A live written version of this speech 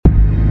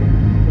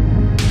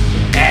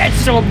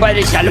Eso,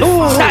 compadre,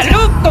 salud.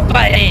 Salud,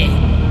 compadre.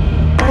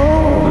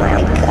 Oh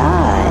my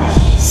gosh.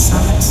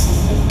 Sabes,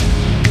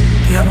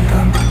 te amo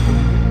tanto.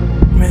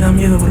 Me da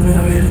miedo volver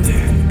a verte.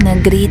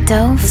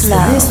 Negrito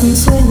Flow. Es un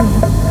sueño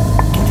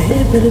que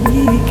te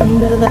perdí, que en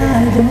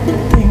verdad yo no te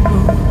tengo.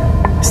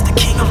 Es the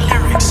king of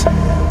lyrics.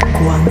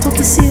 Cuánto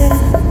quisiera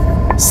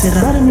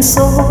cerrar mis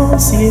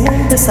ojos y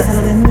empezar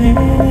de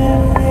nuevo.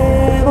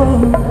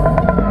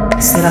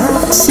 ¿Será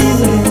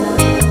posible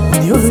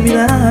de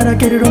olvidar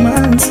aquel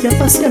romance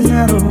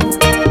apasionado?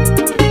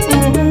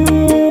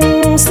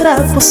 ¿Será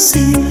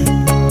posible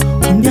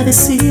un día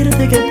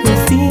decirte que por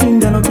fin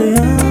ya no te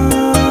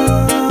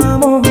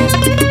amo?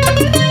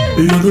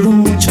 Lo dudo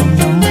mucho,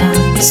 mi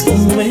amor. Es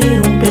como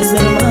ver un pez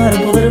del mar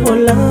poder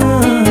volar.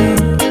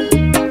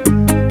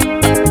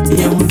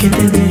 Y aunque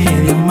te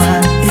deje de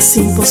amar, es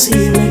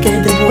imposible que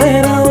te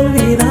pueda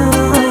olvidar.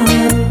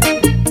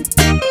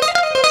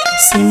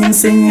 Si me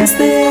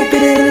enseñaste a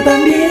querer,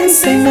 también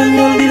enséñame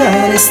a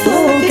olvidar esto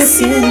que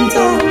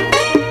siento.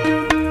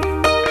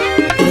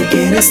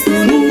 Porque eres tu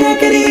niña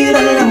querida,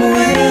 la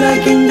mujer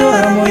a quien yo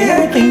amo y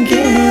a quien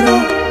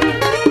quiero.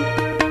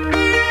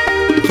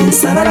 ¿Quién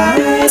sanará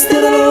este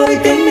dolor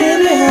que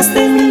me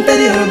dejaste en mi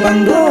interior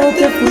cuando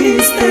te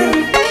fuiste?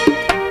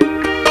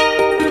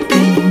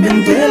 ¿Quién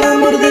inventó el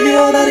amor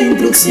debió dar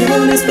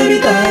instrucciones para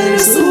evitar el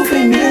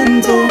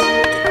sufrimiento?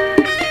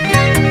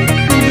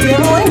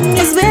 Llevo en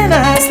mis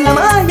venas la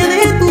magia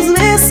de tus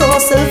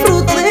besos, el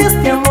fruto de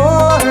este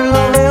amor.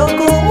 Lo veo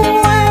como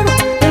un juego,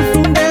 el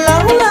fin de la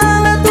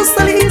volada. Tú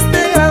saliste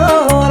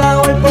ganadora,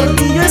 hoy por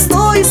ti yo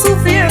estoy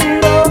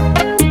sufriendo.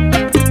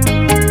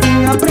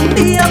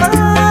 Aprendí a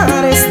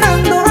amar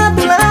estando a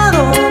tu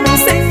lado. Me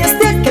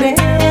enseñaste a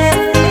creer,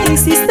 me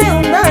hiciste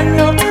un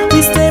daño.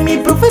 Fuiste mi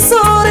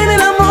profesor en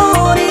el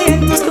amor y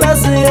en tus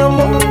clases de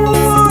amor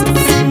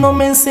no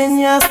me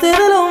enseñaste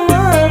de lo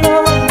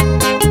malo.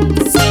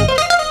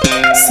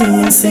 Si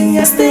me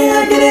enseñaste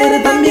a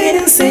querer, también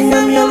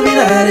enséñame a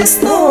olvidar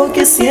esto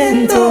que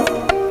siento.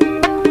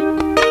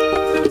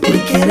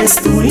 Porque eres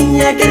tu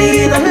niña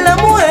querida, la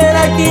mujer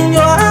a quien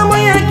yo amo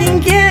y a quien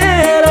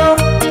quiero.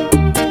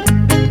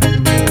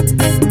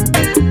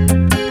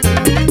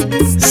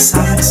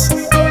 Sabes,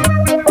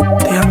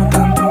 te amo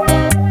tanto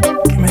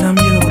que me da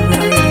miedo volver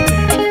a verte.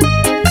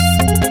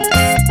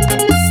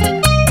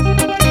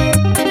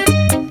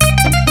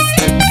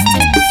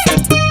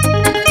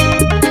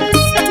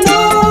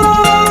 No,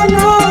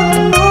 no,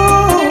 no.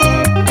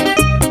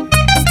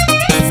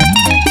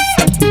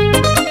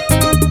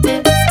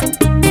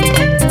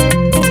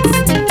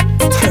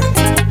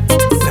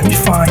 Let me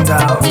find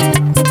out.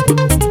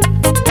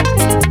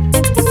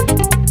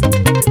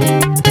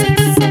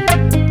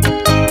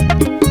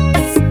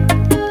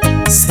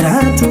 ¿Será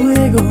tu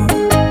ego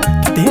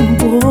que te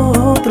empujó a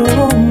otro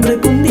hombre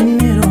con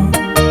dinero?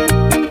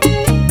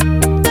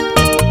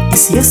 Y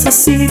si es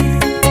así,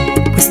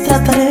 pues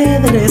trataré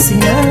de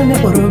resignarme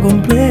por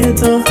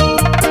completo.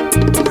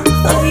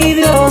 Ay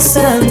Dios,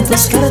 serán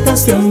tus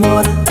cartas de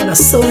amor, la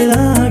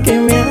soledad que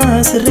me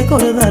hace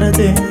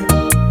recordarte.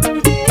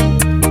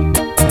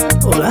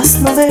 O las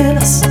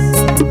novelas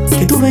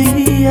que tú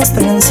veías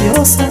tan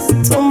ansiosa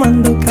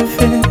tomando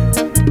café.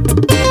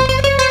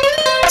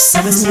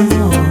 Sabes, mi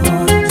amor,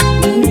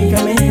 mi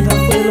única meta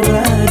fue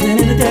lograr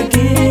tenerte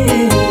aquí.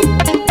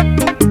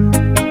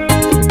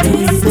 Pero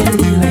hoy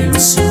perdí la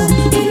ilusión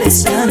y la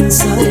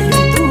esperanza de que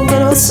tú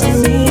vuelvas a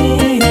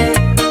mí.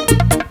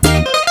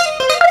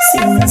 Si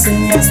me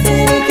enseñaste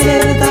a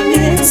querer,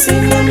 también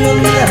enséñame a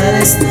olvidar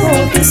esto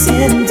que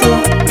siento.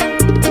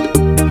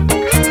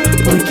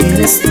 Porque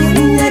eres tu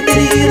niña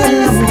querida,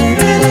 la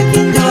mujer a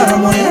quien yo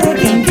amo y a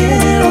quien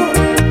quiero.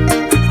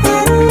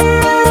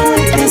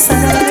 Ay, ¿quién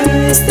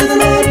sanará este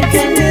dolor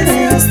que me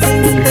dejaste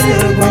en mi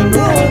interior cuando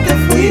te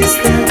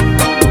fuiste?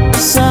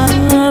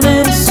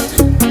 Sabes,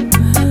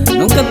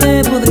 nunca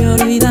te podré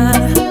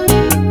olvidar.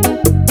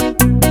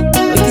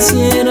 Hoy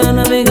quisiera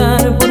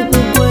navegar por tu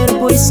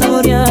cuerpo y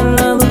saborear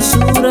la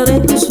dulzura de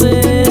tus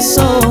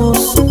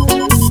besos.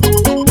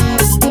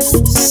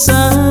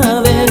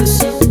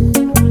 Sabes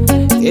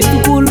que es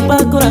tu culpa,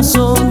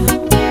 corazón.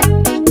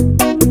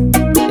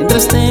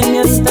 Entraste en mi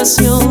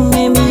habitación,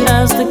 me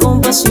miraste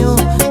con pasión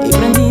y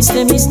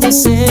prendiste mis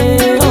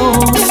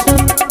deseos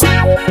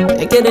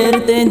de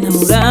quererte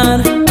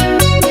enamorar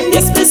y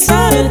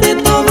expresarte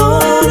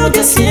todo lo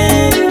que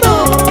siento.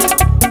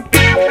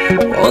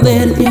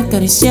 Poderte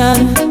acariciar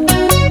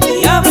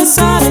y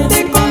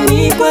abrazarte con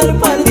mi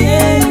cuerpo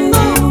ardiendo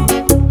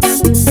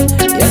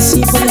y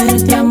así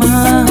poderte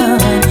amar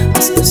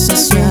hasta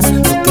saciar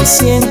lo que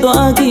siento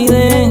aquí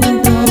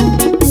dentro.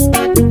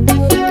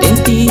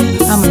 En ti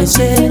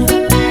amanecer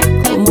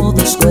como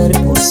dos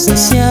cuerpos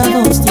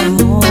saciados de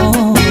amor.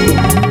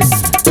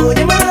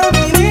 Oye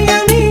mami, ven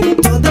a mí,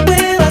 yo te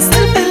puedo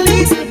hacer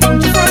feliz.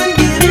 Don't you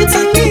forget it's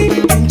on me.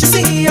 Can't you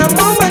see I'm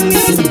on my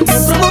knees? Me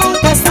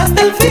provocas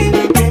hasta el fin.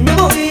 ¿Qué me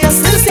voy a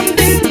hacer sin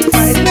ti?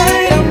 Friday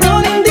night I'm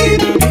rolling deep.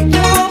 Pick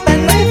you up at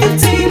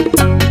 9:15.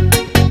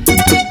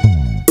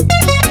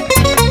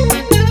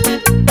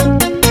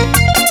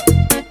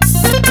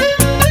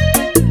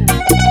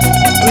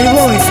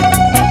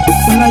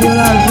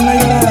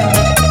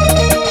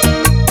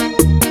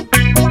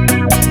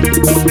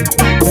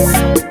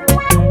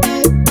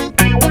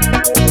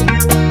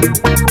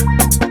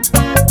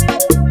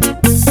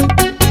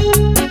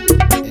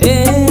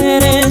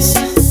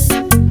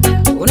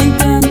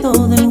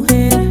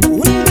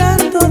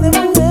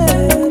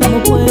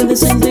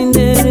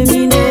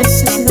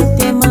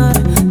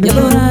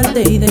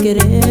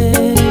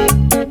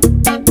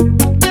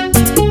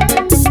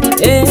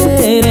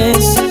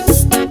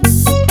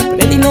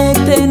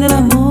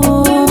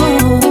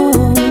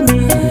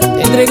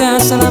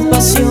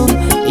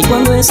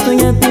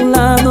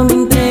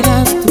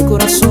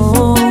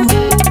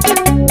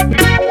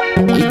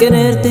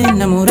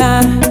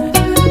 enamorar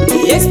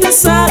y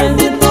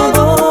expresarte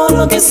todo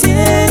lo que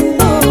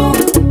siento,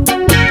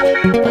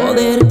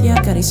 poderte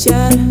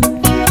acariciar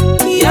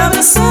y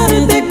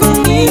abrazarte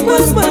con mi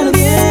cuerpo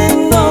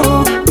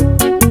ardiendo,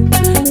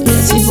 y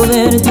así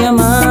poderte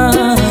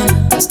amar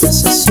hasta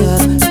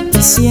saciar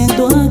que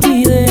siento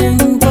aquí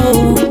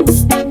dentro,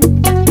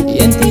 y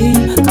en ti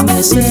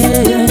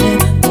amanecer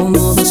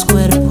como dos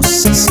cuerpos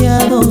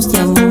saciados de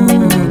amor.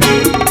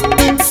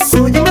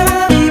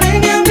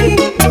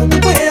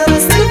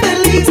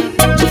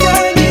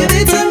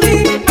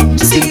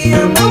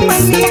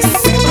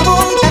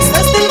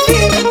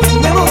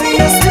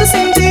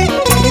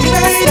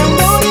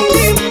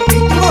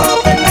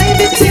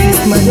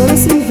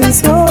 Mayores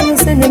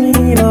intenciones de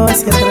venir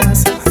hacia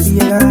atrás y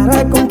llegar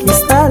a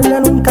conquistarla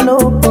nunca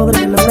lo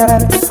podré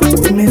lograr.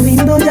 Hoy me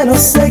rindo, ya no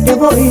sé qué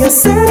voy a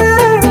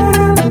hacer.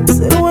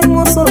 Ser buen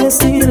mozo me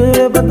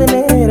sirve para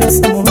tener a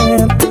esa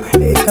mujer.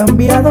 He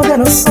cambiado, ya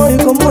no soy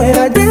como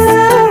era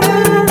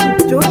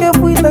ayer. Yo que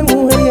fui tan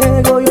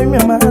mujeriego y hoy me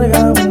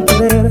amarga un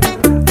querer.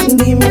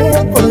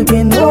 Dime por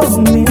qué no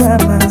me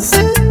amas,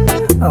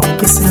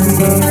 aunque sé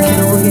que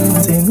lo voy a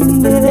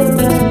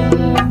entender.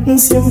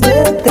 Siempre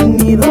he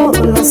tenido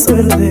la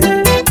suerte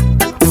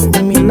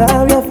con mi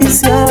labio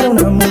oficiar a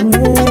una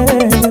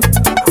mujer,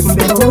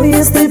 pero hoy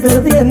estoy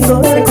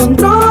perdiendo el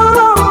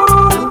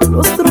control.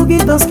 Los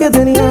truquitos que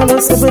tenía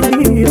los he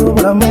perdido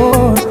por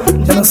amor.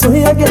 Ya no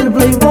soy aquel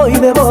playboy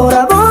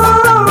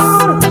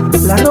devorador.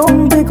 La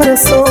rompe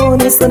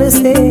corazones,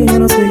 parece ya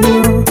no soy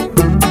yo.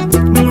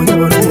 Voy a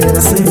volver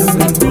a ser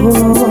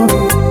playboy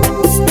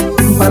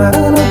para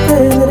no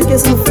tener que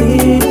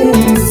sufrir,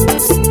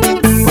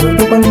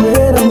 porque cuando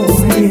era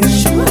mujer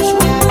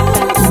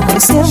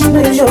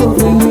siempre yo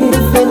fui muy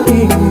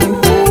feliz.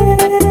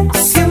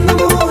 Siendo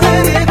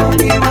mujeriego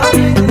mi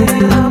madre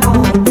el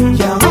amor,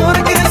 y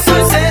ahora que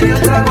soy serio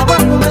trago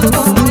bajo del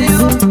como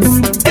yo.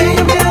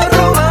 Ella me ha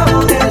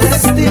robado el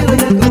estilo y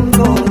el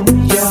control,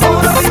 y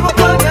ahora vivo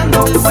planeando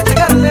para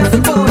llegarle a su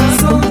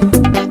corazón.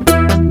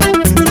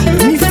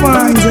 Let me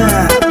find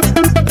that.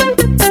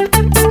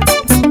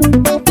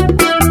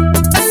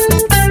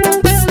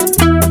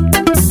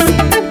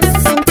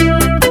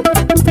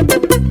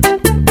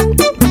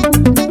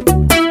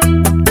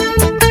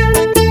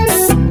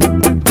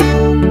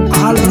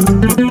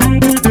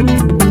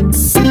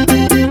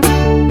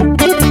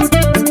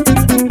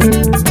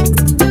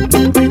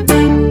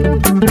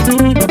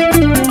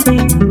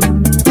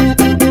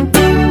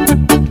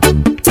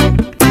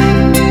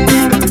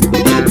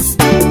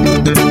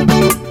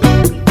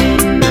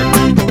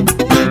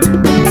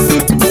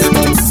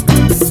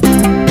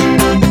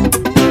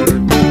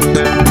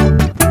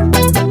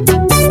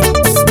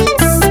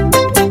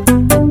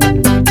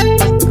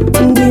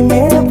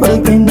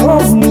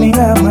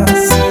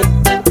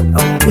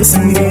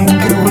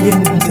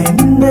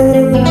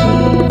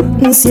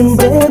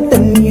 Siempre he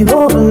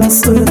tenido la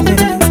suerte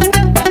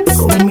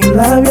con mi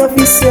labio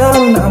oficial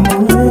una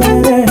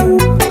mujer,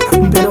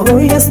 pero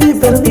hoy estoy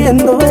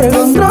perdiendo el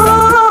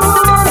control.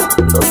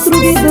 Los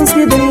truquitos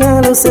que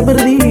tenía los he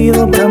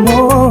perdido por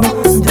amor.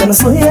 Ya no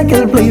soy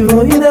aquel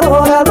playboy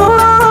devorador.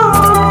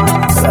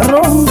 La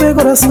rompe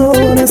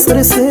corazones,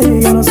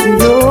 parece ya no soy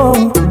yo.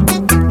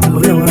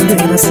 Voy a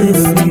volver a ser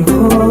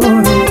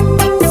playboy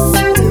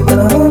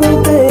para no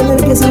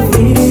tener que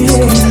sufrir.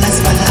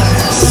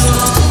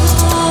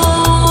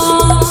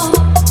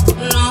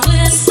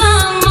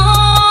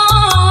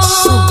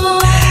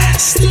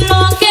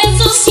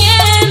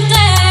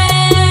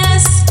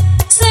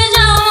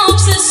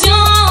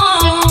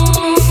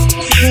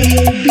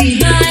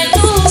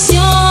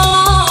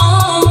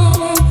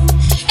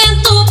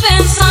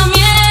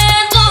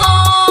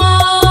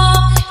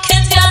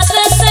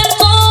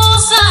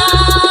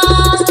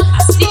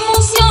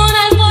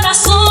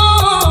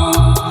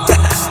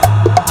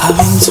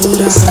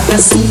 Aventura.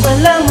 Las 5 de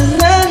la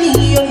mañana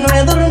y yo no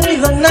he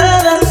dormido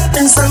nada,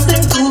 pensando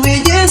en tu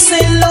belleza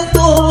y lo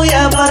voy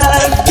a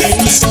parar.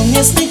 El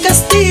insomnio es mi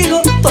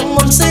castigo, tu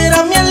amor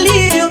será mi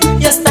alivio,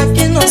 y hasta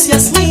que no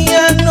seas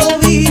mía no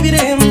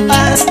viviré en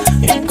paz.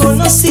 Yo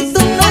conocí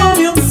tu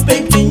novio,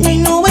 pequeño y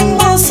no buen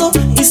mozo,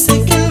 y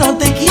sé que él no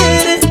te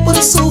quiere por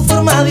su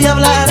forma de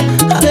hablar.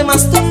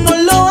 Además tú no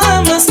lo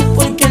amas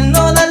porque él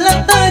no da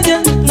la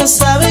talla, no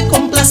sabe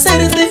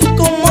complacerte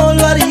como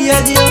lo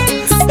haría yo.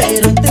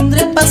 Pero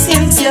tendré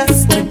paciencia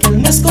porque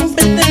él no es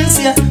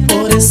competencia,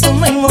 por eso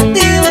no hay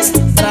motivos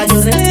para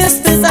yo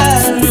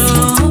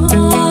respetarlo.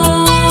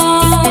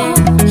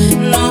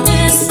 No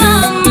es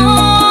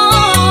amor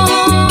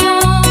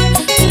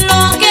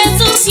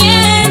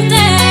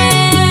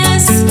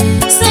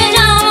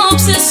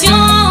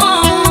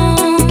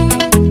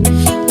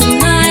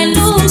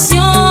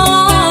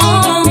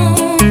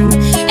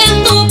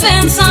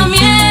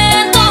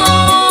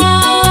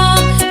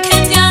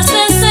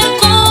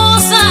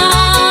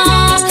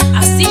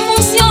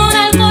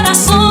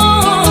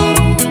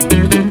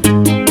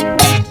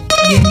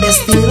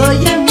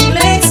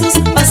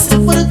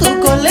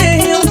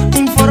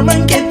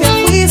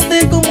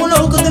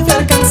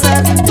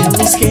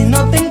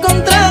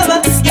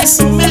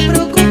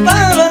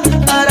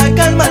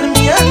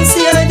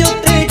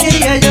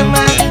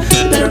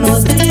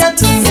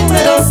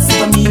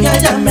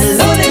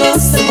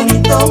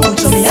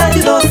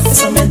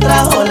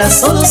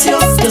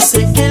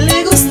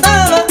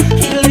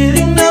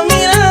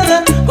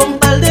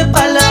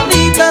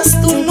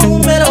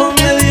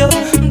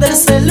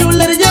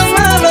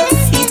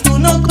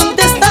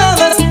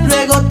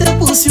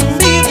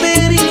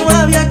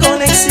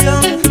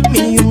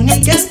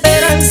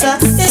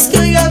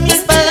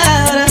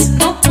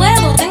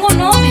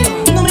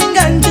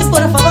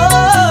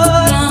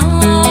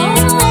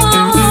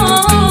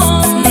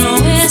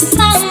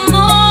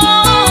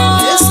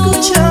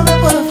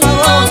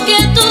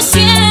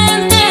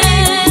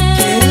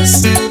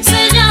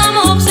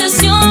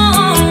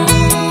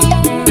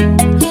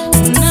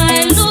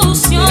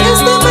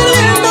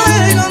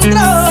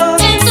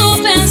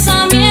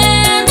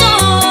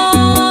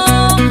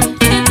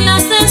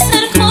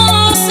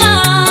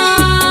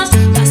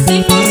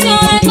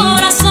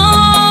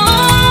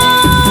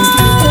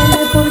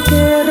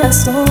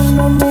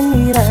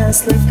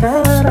miras la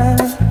cara.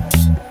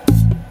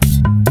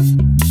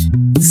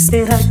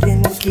 ¿Será que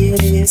no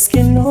quieres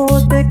que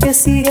note que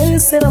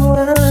sigues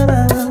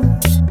enamorada?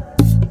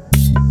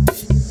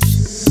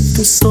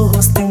 Tus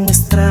ojos te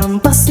muestran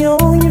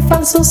pasión y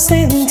falsos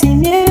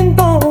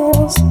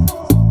sentimientos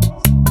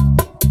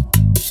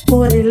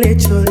por el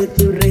hecho de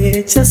tu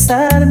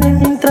rechazarme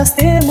mientras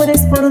te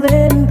mueres por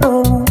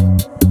dentro.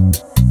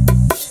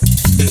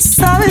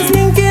 Sabes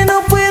bien que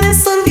no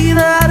puedes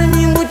olvidar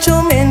ni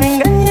mucho menos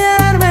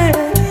engañarme.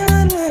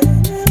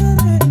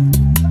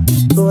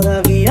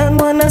 Todavía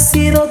no ha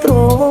nacido otro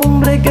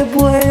hombre que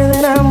pueda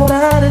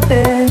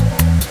enamorarte.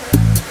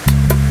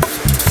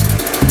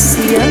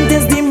 Si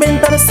antes de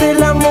inventarse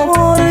el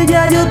amor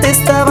ya yo te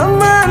estaba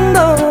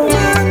amando,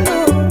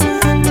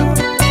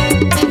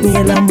 ni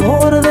el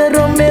amor de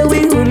Romeo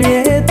y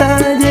Julieta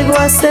llegó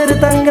a ser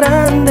tan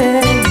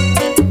grande.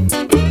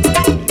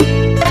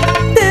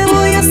 Te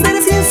voy a ser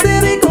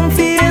sincero y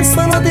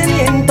confieso, no te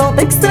miento,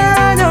 te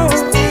extraño.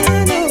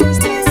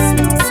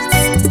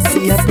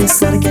 Y a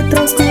pesar que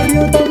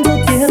transcurrió tanto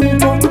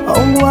tiempo,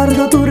 aún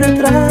guardo tu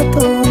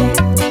retrato.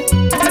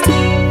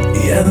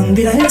 ¿Y a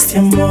dónde irá este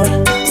amor?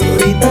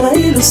 Todita la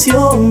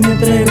ilusión, me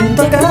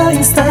pregunto a cada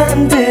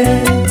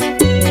instante.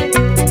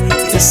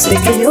 Yo sé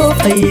que yo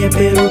fallé,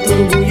 pero tu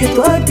orgullo y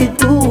tu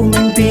actitud me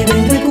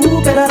impiden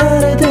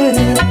recuperarte.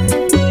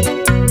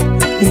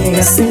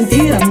 Niegas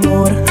sentir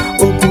amor,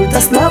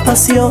 ocultas la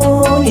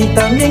pasión y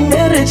también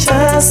me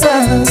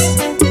rechazas.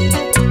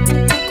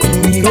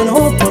 Conmigo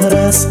no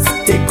podrás,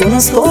 te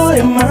conozco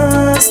de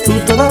más, tú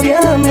todavía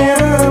me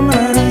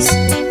amas.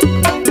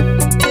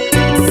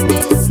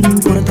 No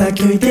importa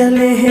que hoy te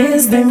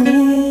alejes de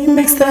mí,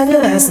 me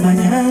extrañarás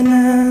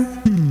mañana.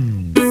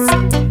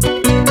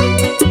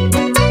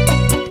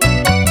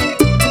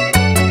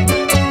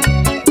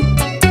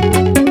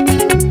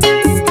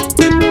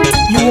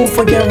 You won't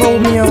forget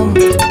Romeo.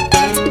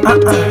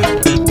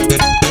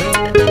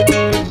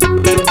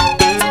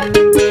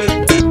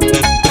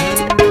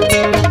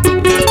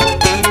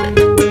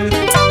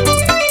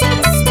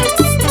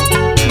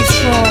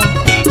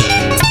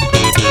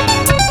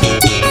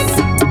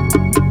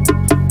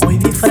 Hoy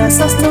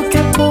disfrazas lo que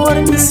por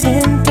mí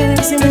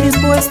sientes y me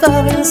dispuesta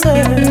a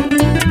vencer.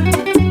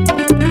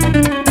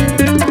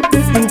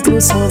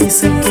 Incluso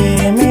dice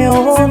que me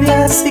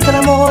odias y que el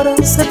amor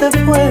se te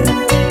fue.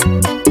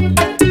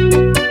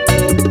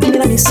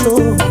 Mira mis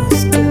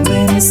ojos,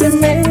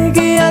 convénceme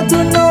que ya tú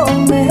no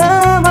me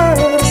amas.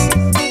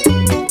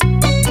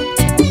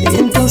 Y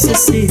entonces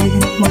sí,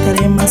 no te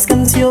haré más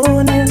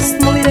canciones,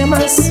 no diré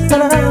más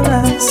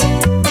palabras.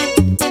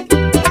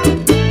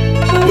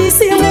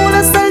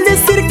 Disimulas al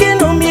decir que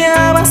no me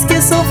amas, que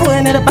eso fue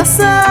en el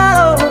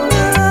pasado.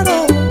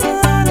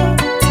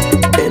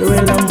 Pero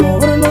el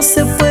amor no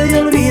se puede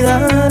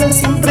olvidar,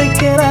 siempre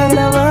queda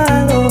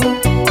grabado.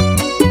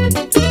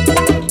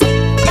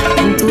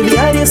 En tu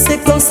diario se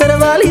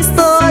conserva la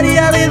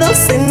historia de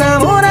dos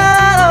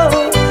enamorados.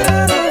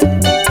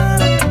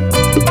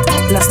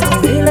 Las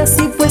novelas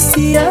y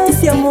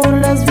poesías de amor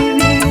las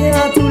viví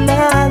a tu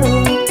lado.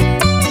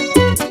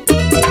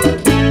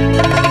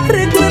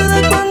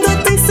 Recuerda cuando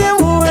te hice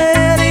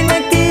mujer en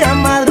aquella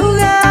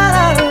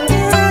madrugada,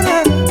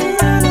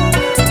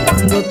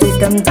 cuando te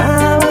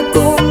cantaba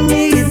con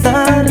mi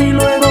guitarra y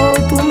luego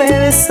tú me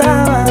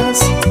besabas.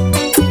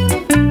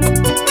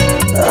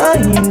 Ay,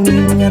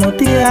 niña, no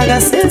te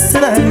hagas ese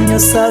daño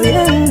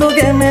sabiendo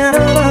que me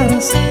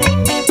amas.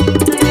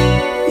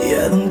 ¿Y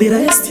a dónde irá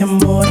este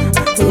amor?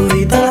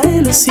 Todita la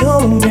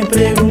ilusión, me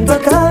pregunto a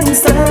cada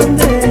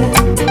instante.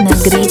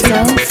 Negrito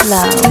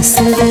Flow.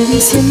 13 de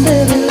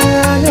diciembre del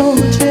año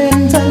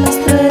 80 a las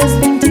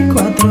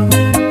 3:24.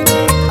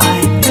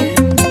 Ay,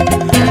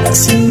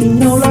 nació un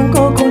niño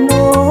blanco con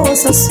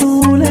ojos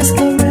azules,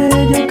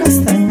 cabello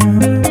castaño.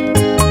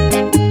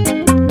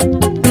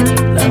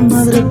 La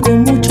madre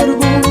con mucho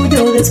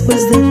orgullo,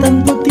 después de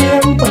tanto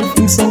tiempo, al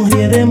fin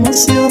sonríe de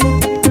emoción.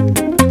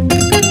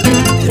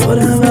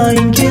 Lloraba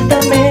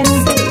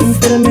inquietamente, la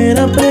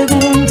enfermera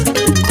pregunta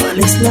cuál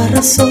es la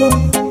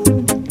razón.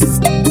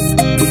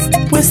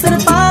 Pues el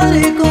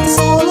padre con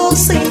solo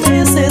 6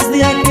 meses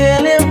de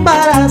aquel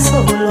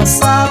embarazo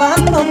los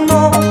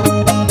abandonó.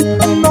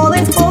 No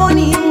dejó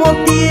ni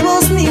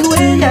motivos ni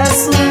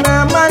huellas,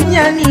 una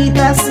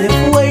mañanita se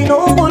fue y no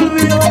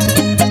volvió.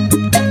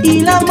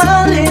 Y la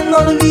madre no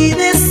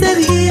olvide ese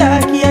día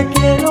que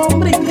aquel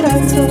hombre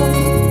ingrato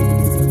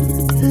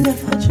le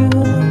falló.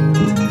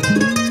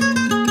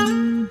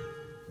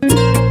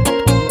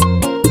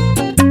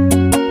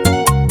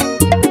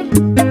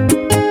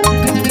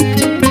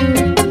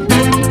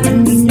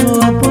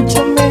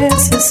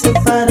 Se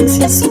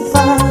parece a su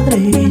padre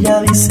y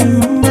ya dice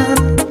mamá.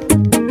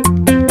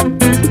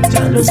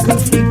 Ya los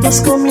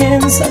conflictos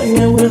comienzan y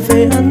el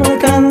welfare no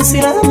alcanza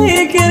y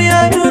nadie quiere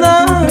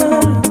ayudar.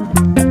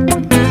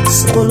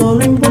 Solo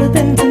le importa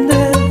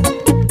entender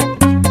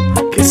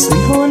que su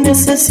hijo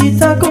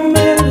necesita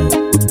comer.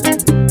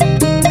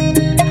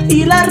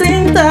 Y la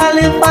renta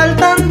le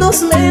faltan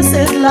 2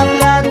 meses, la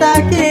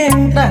plata que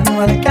entra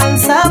no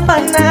alcanza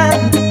para nada.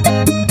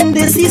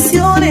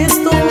 Decisión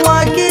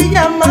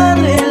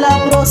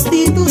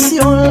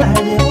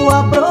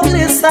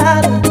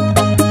besar.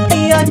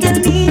 Y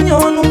aquel niño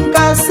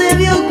nunca se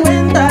dio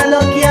cuenta lo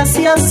que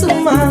hacía su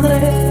madre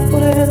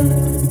por él,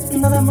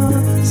 nada más.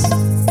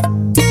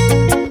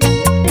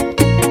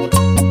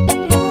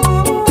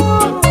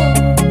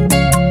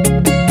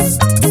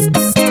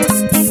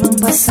 Iban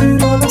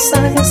pasando los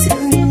años y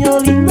el niño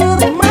lindo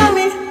de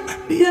mami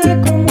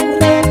vive como un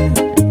rey,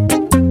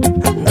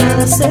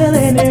 nada se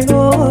le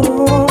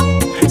negó,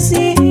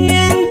 sí,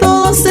 en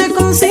todo se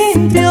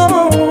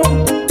consintió.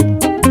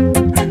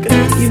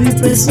 Creído y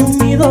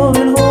presumido,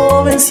 el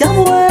joven se ha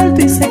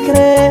vuelto y se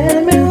cree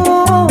el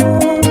mejor.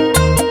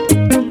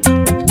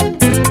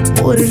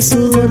 Por el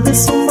sudor de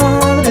su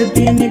madre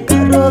tiene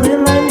carro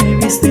del año y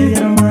viste de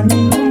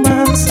Armani no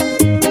más.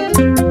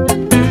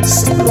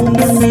 Solo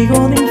un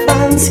amigo de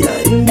infancia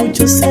y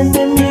muchos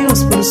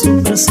enemigos por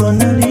su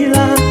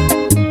personalidad.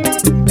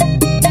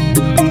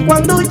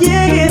 Cuando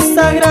llegues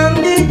a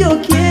grande yo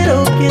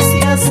quiero que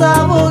seas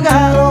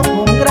abogado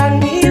o un gran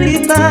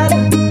militar.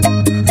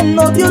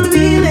 No te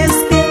olvides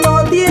que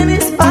no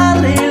tienes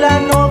padre y la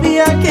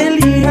novia que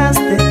elijas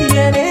te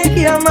tiene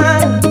que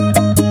amar.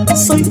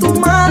 Soy tu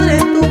madre,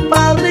 tu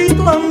padre y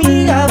tu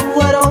amiga,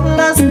 fueron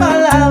las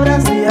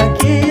palabras de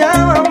aquella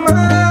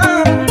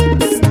mamá.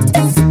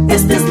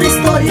 Esta es la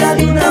historia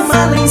de una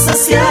madre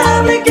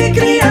insaciable que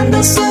criando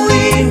a su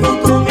hijo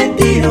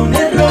cometía un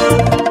error.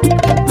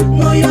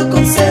 No dio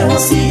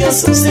consejos, siguió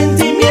sus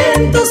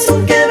sentimientos,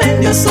 aunque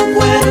vendió su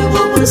cuerpo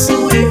por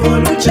su hijo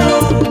luchó.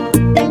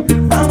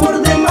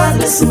 Amor de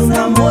madre es un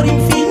amor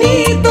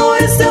infinito,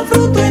 ese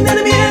fruto en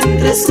el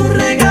vientre es un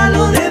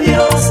regalo de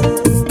Dios.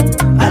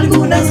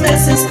 Algunas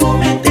veces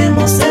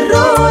cometemos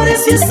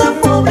errores y esa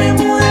pobre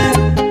mujer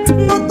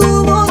no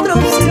tuvo otra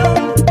opción.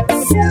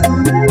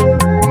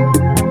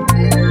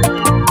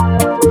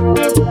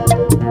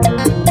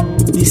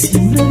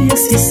 Diciembre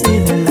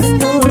 16 del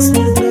año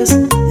 2003,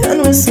 ya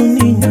no es un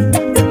niño,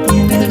 ya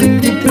tiene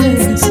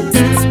 23.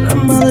 La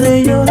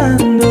madre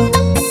llorando,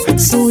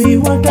 su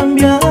hijo ha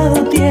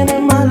cambiado, tiene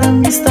malas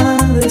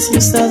amistades y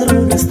usa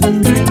drogas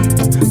también.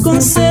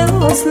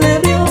 Consejos le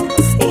dio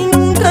y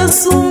nunca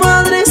su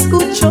madre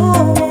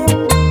escuchó.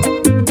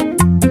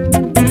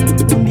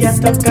 Un día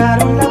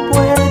tocaron la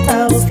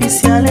puerta,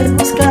 oficiales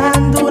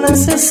buscando un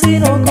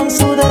asesino con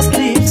su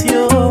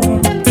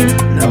descripción.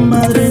 La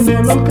madre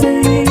no lo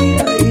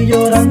creía y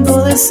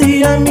llorando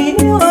decía: mi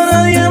hijo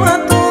nadie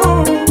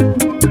mató.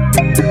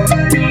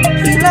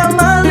 Y la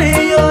madre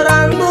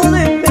llorando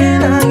de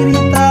pena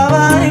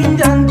gritaba en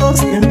llantos: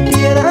 ten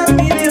piedad,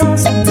 mi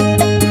Dios.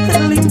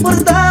 Le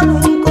importaba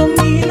un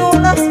comino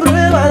las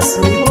pruebas,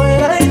 su hijo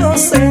era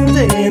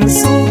inocente en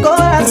su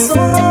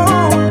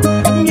corazón.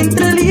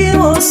 Mientras el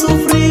hijo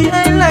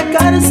sufría en la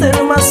cárcel,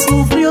 más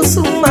sufrió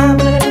su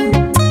madre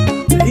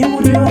y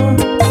murió.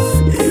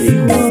 El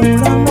hijo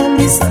ahora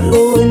analiza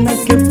lo buena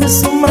que fue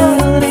su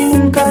madre y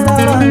nunca la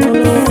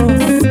valoró.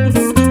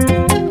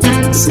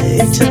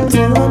 Se echa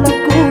toda la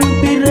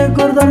culpa y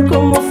recordar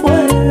cómo fue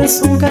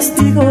es un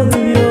castigo de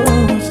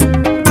Dios.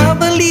 I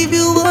believe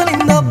you will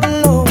end up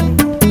alone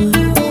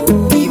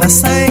y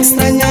vas a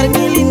extrañar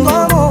mi lindo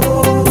amor.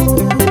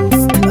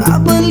 I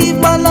believe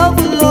my love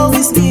will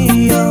always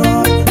be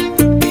yours,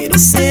 pero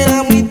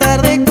será muy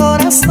tarde,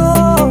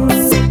 corazón.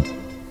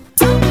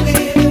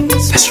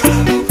 That's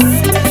right.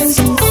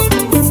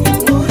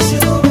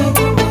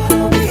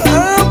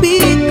 I'll be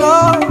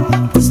gone.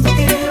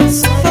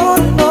 No,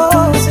 no.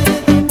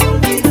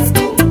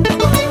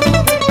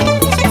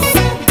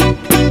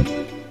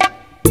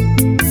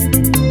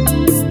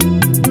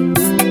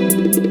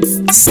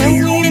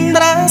 Siempre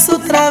tendrás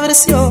otra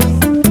versión,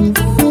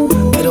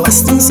 pero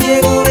hasta un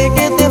ciego ve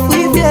que te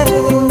fui fiel.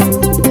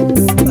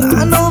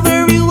 I know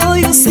very well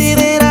you say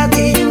that I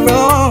did you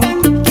wrong.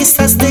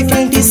 Quizás te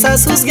crean,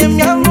 quizás juzguen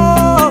mi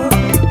amor,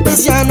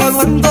 pues ya no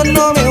aguanto,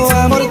 no me voy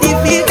a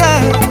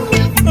mortificar.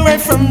 Right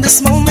from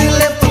this moment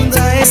le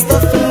pondrá esto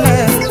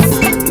final.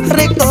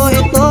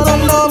 Recoge todo,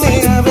 no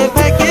me abre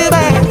pa' que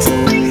vas.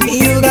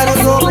 You gotta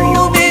go,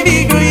 oh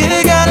baby girl,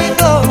 you gotta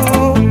go.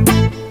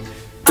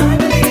 I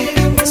believe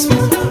in this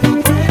one of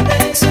your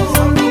perfect, so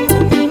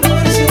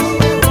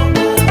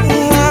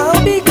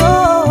I'll be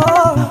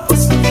gone.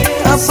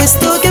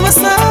 Apuesto que vas a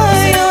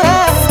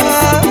llorar.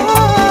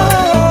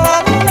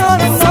 No,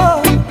 no, no.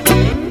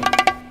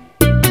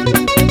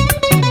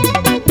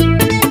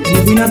 And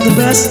if we're not the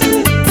best,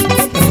 then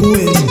who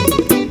is?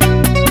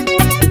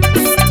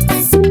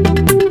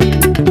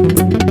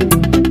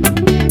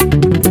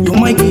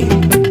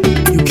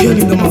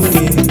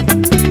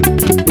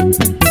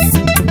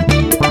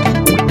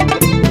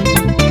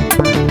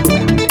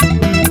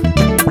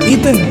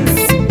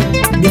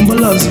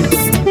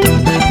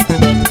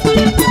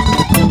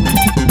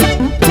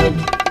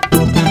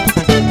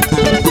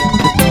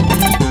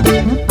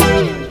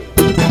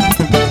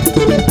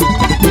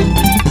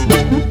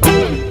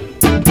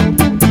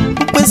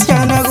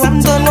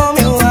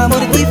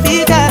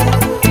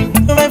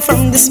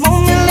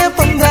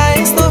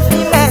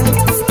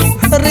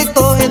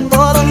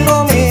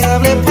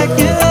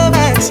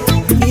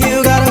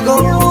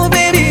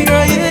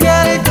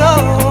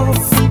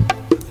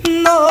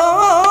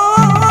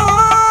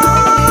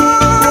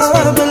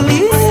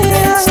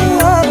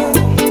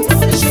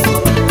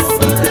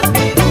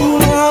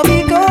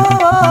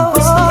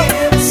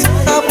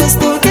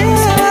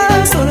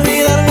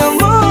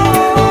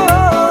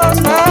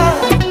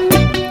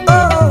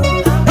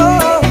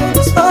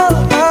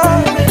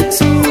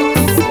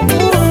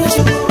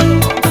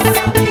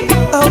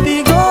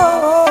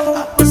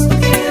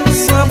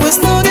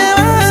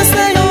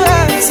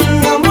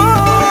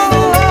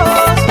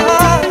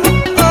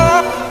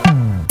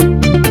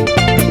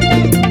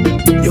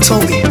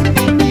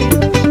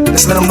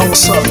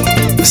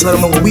 just let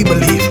them know what we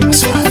believe.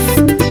 That's right.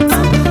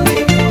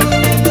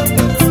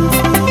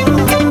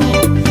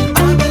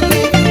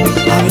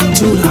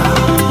 Aventura.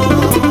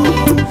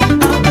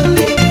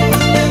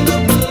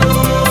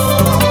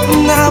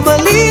 I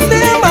believe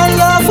that my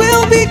love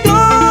will be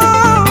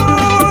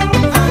gone.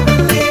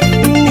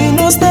 Y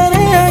no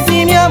estaré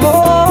aquí, mi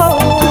amor.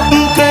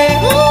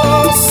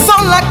 Creo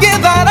sola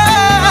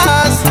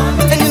quedarás.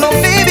 And you know,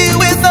 baby,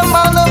 with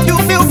my love you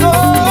feel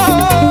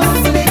gone.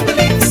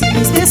 Sin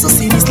mis besos,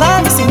 sin mis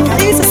labios, sin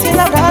caricias, sin el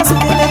abrazo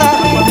que te da.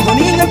 Cuando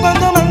niña,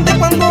 cuando amante,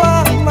 cuando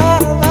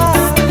amada.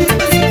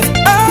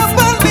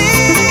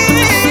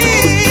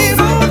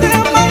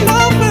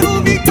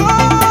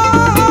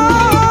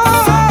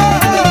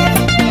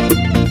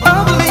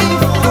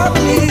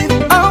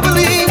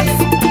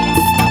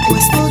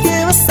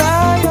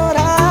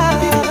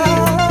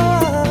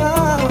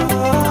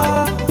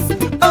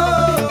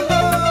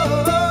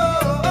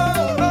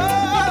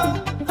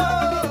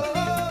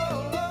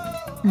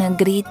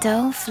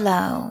 Negrito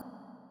Flow.